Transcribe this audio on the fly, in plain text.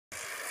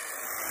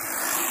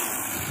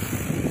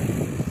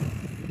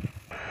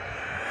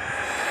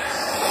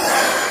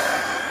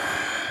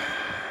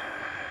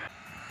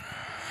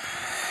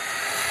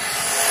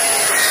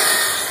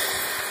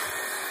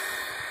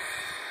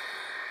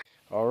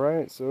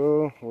Alright,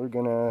 so we're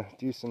gonna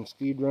do some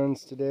speed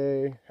runs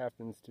today.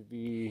 Happens to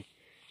be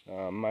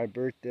my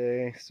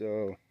birthday,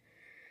 so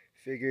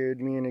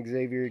figured me and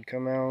Xavier would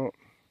come out,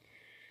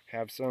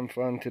 have some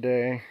fun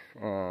today.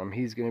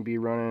 He's gonna be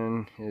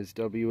running his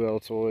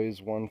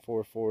WLtoys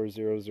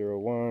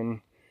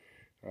 144001,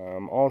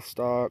 all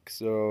stock,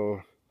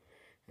 so,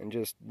 and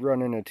just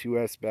running a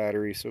 2S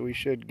battery, so we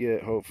should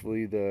get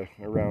hopefully the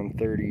around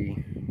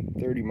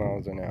 30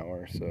 miles an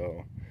hour.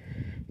 So,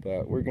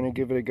 but we're gonna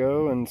give it a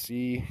go and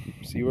see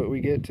what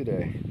we get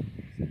today.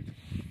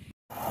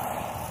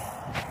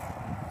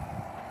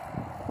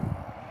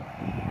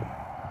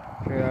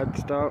 Okay, I'd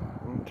stop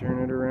and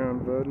turn it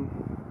around, bud.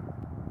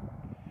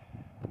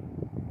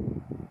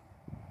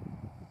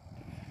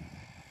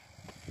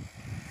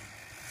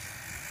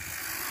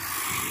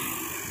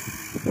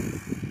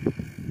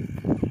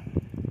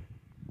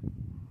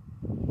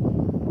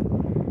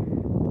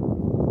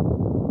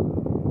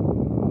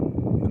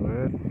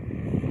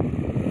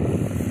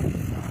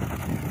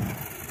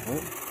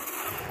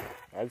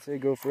 I'd say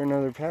go for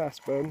another pass,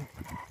 bud.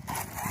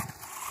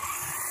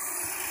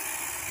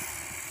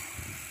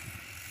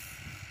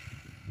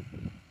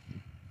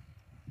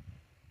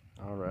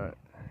 Alright.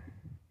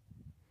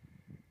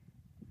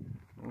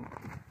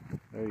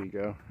 There you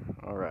go.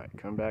 Alright,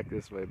 come back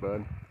this way,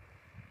 bud.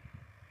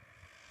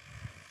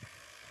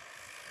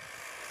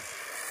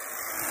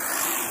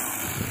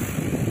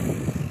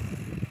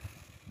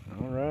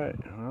 Alright,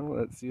 well,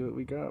 let's see what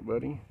we got,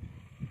 buddy.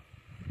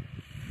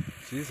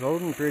 She's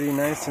holding pretty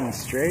nice and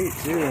straight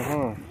too,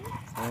 huh?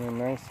 Holding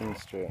nice and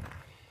straight.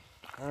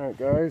 Alright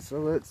guys, so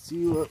let's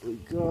see what we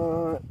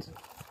got.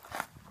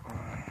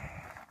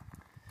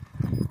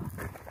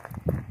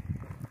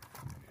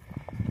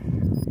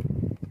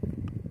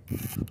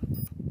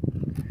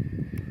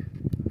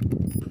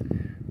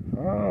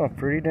 Oh,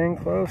 pretty dang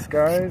close,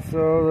 guys.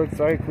 So looks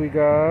like we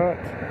got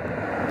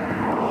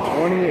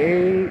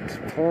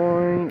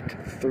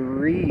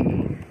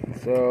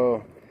 28.3.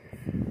 So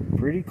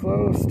pretty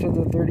close to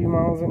the 30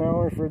 miles an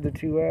hour for the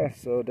 2S,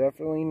 so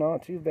definitely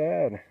not too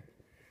bad.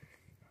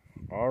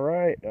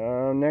 Alright,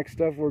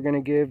 next up we're going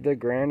to give the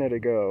Granite a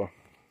go.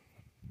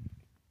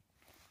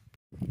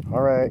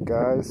 Alright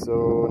guys,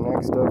 so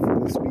next up for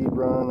the speed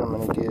run, I'm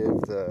going to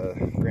give the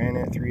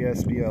Granite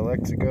 3S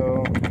VLX a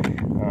go.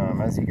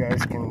 As you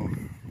guys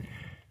can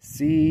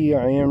see,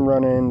 I am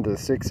running the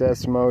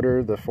 6S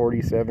motor, the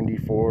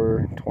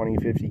 4074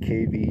 2050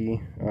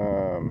 kV.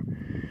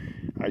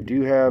 I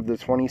do have the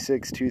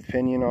 26 tooth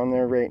pinion on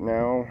there right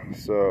now,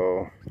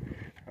 so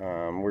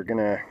we're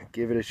gonna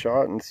give it a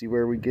shot and see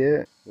where we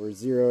get. We're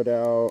zeroed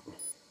out,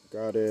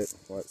 got it,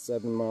 what,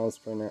 7 miles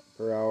per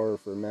hour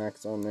for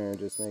max on there,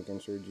 just making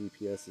sure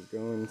GPS is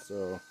going.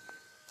 So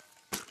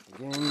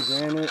again,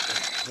 Granite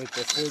with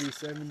the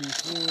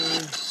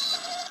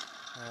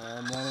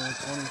 4074, running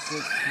 26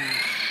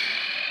 tooth.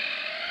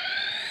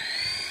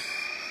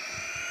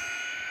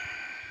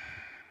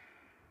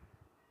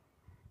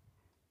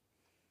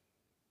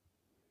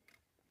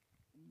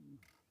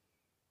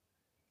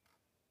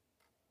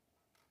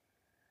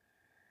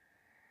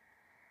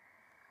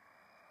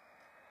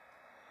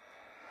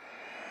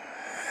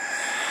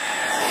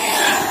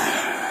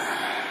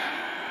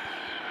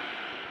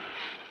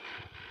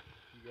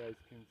 You guys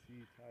can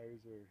see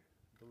tires are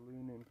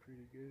ballooning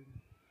pretty good.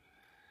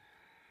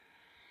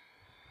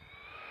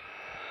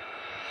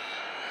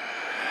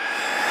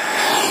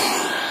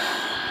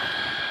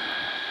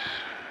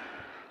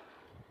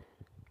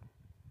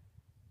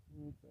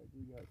 Looks like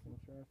we got some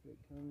traffic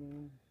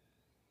coming,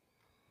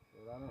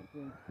 but I don't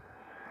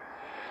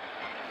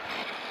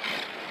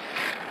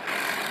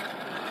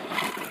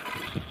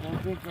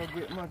think I'll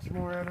get much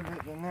more out of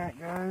it than that,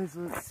 guys.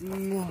 Let's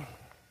see.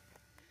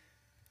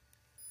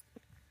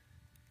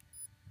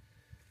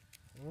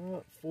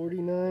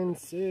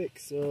 49.6,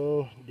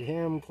 so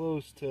damn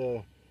close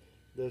to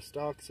the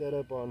stock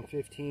setup on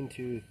 15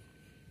 tooth.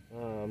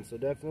 So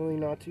definitely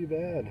not too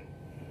bad.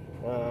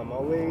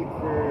 I'll wait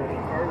for the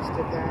cars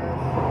to pass,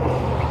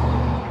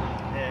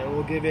 and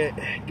we'll give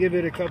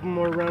it a couple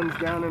more runs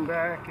down and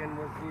back, and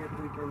we'll see if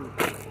we can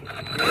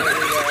get over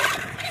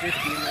that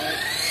 50 mark.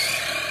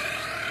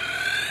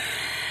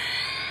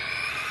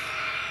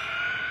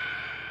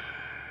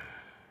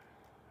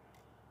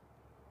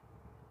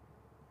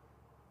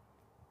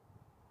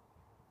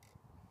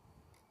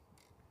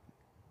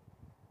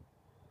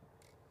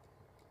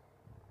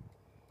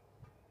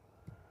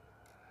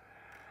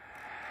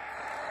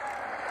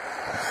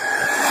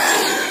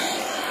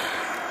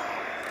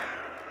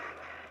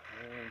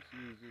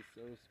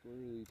 So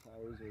squirrely,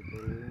 tires are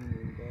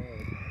ballooning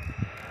bad.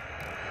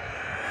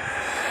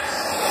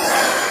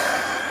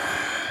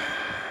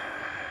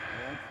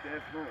 That's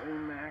definitely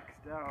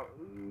maxed out.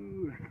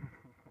 Ooh,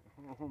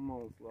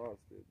 almost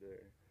lost it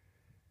there.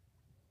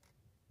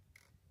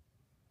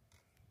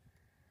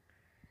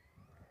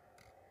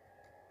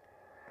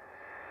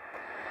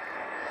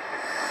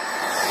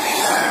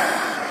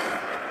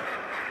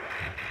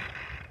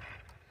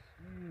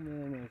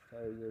 Man, those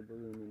tires are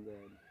ballooning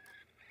bad.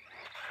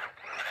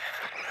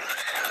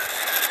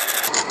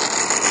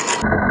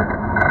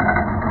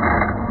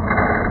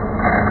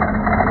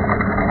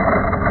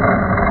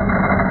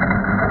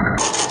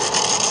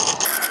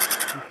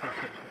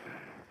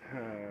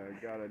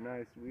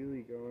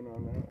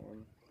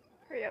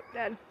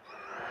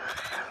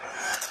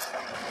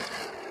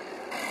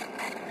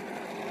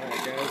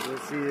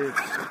 Let's see if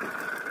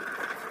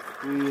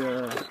we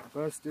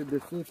busted the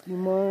 50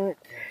 mark.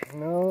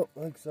 No,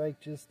 looks like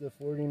just the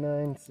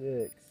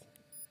 49.6.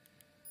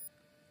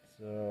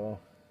 So,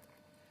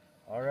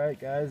 alright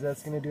guys,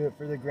 that's going to do it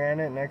for the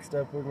granite. Next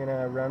up we're going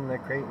to run the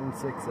Kraton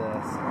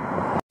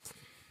 6S.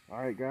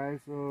 Alright guys,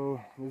 so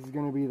this is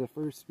going to be the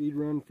first speed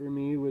run for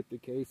me with the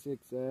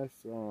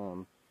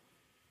K6S.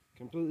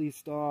 Completely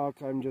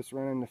stock. I'm just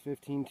running the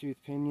 15 tooth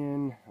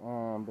pinion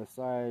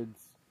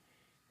besides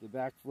the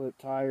backflip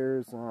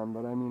tires,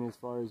 but I mean as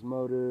far as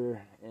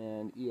motor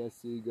and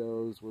ESC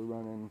goes, we're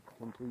running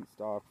complete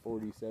stock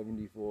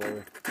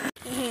 4074.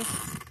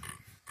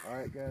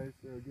 Alright guys,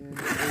 so again,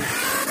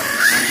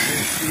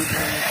 first speed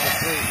run with the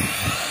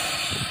Kraton.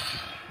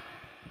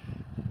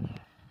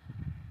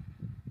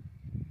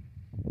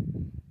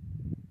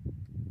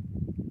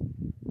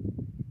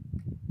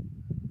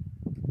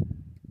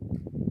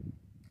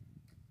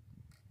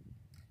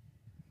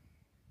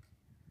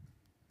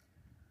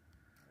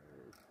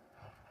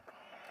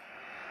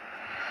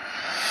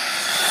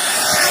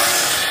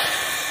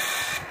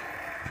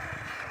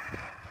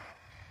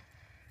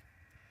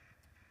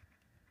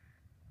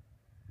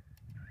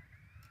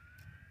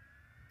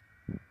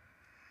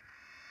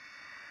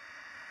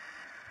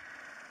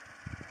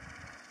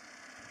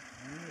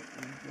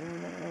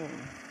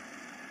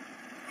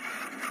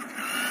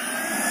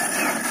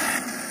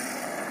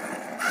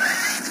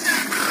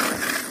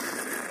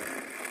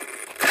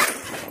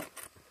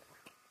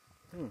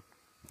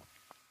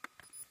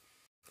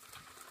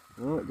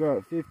 Well, it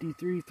got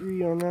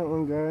 53.3 on that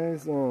one,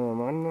 guys.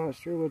 I'm not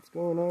sure what's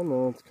going on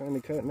though. It's kind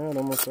of cutting out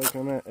almost like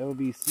I'm at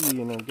LBC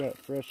and I've got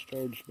fresh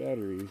charged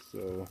batteries,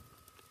 so.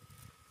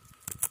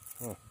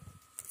 Huh.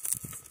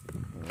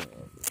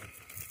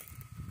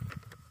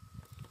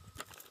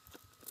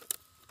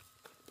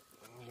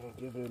 I'm gonna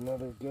give it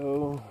another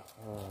go.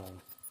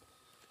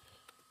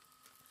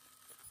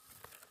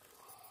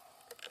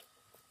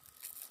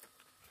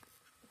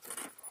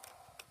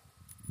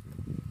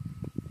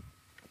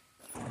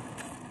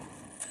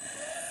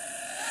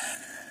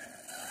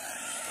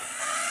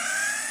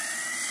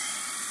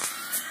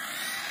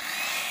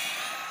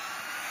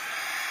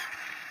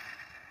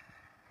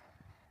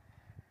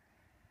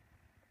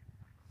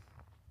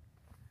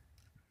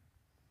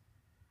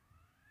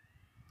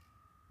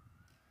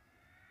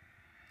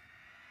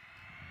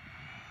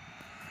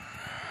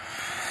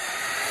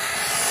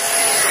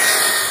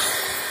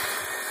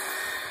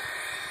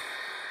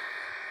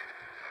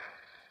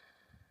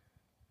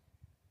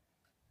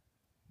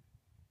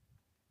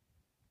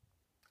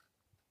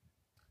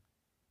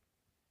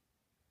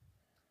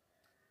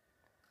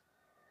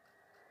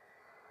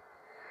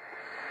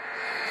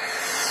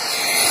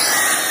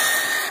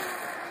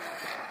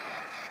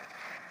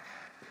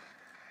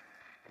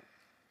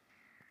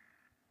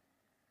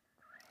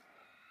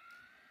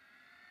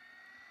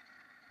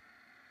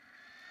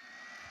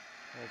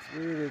 That's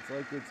weird, it's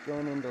like it's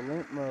going into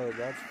limp mode.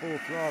 That's full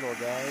throttle,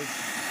 guys.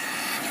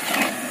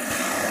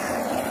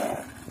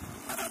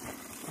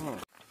 Huh.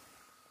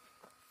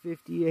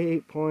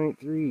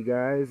 58.3,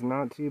 guys.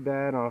 Not too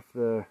bad off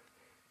the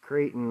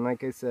Kraton.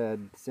 Like I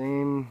said,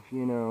 same,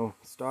 you know,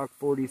 stock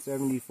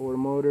 4074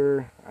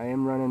 motor. I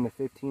am running the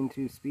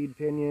 15.2 speed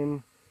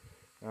pinion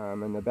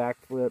and the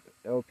backflip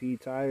LP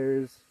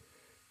tires.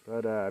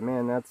 But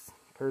man, that's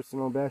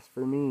personal best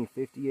for me.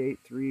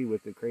 58.3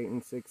 with the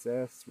Kraton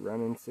 6S,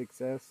 running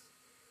 6S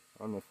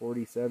on the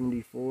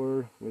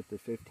 4074 with the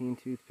 15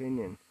 tooth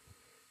pinion.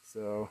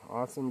 So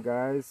awesome,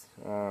 guys.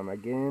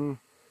 Again,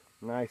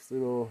 nice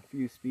little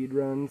few speed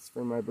runs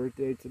for my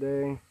birthday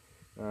today.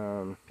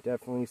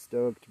 Definitely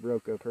stoked,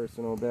 broke a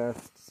personal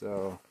best,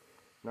 so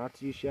not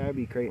too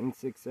shabby. Kraton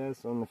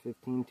 6S on the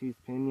 15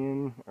 tooth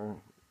pinion or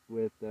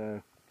with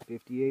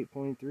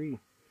 58.3.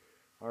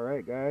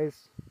 Alright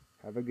guys,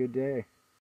 have a good day.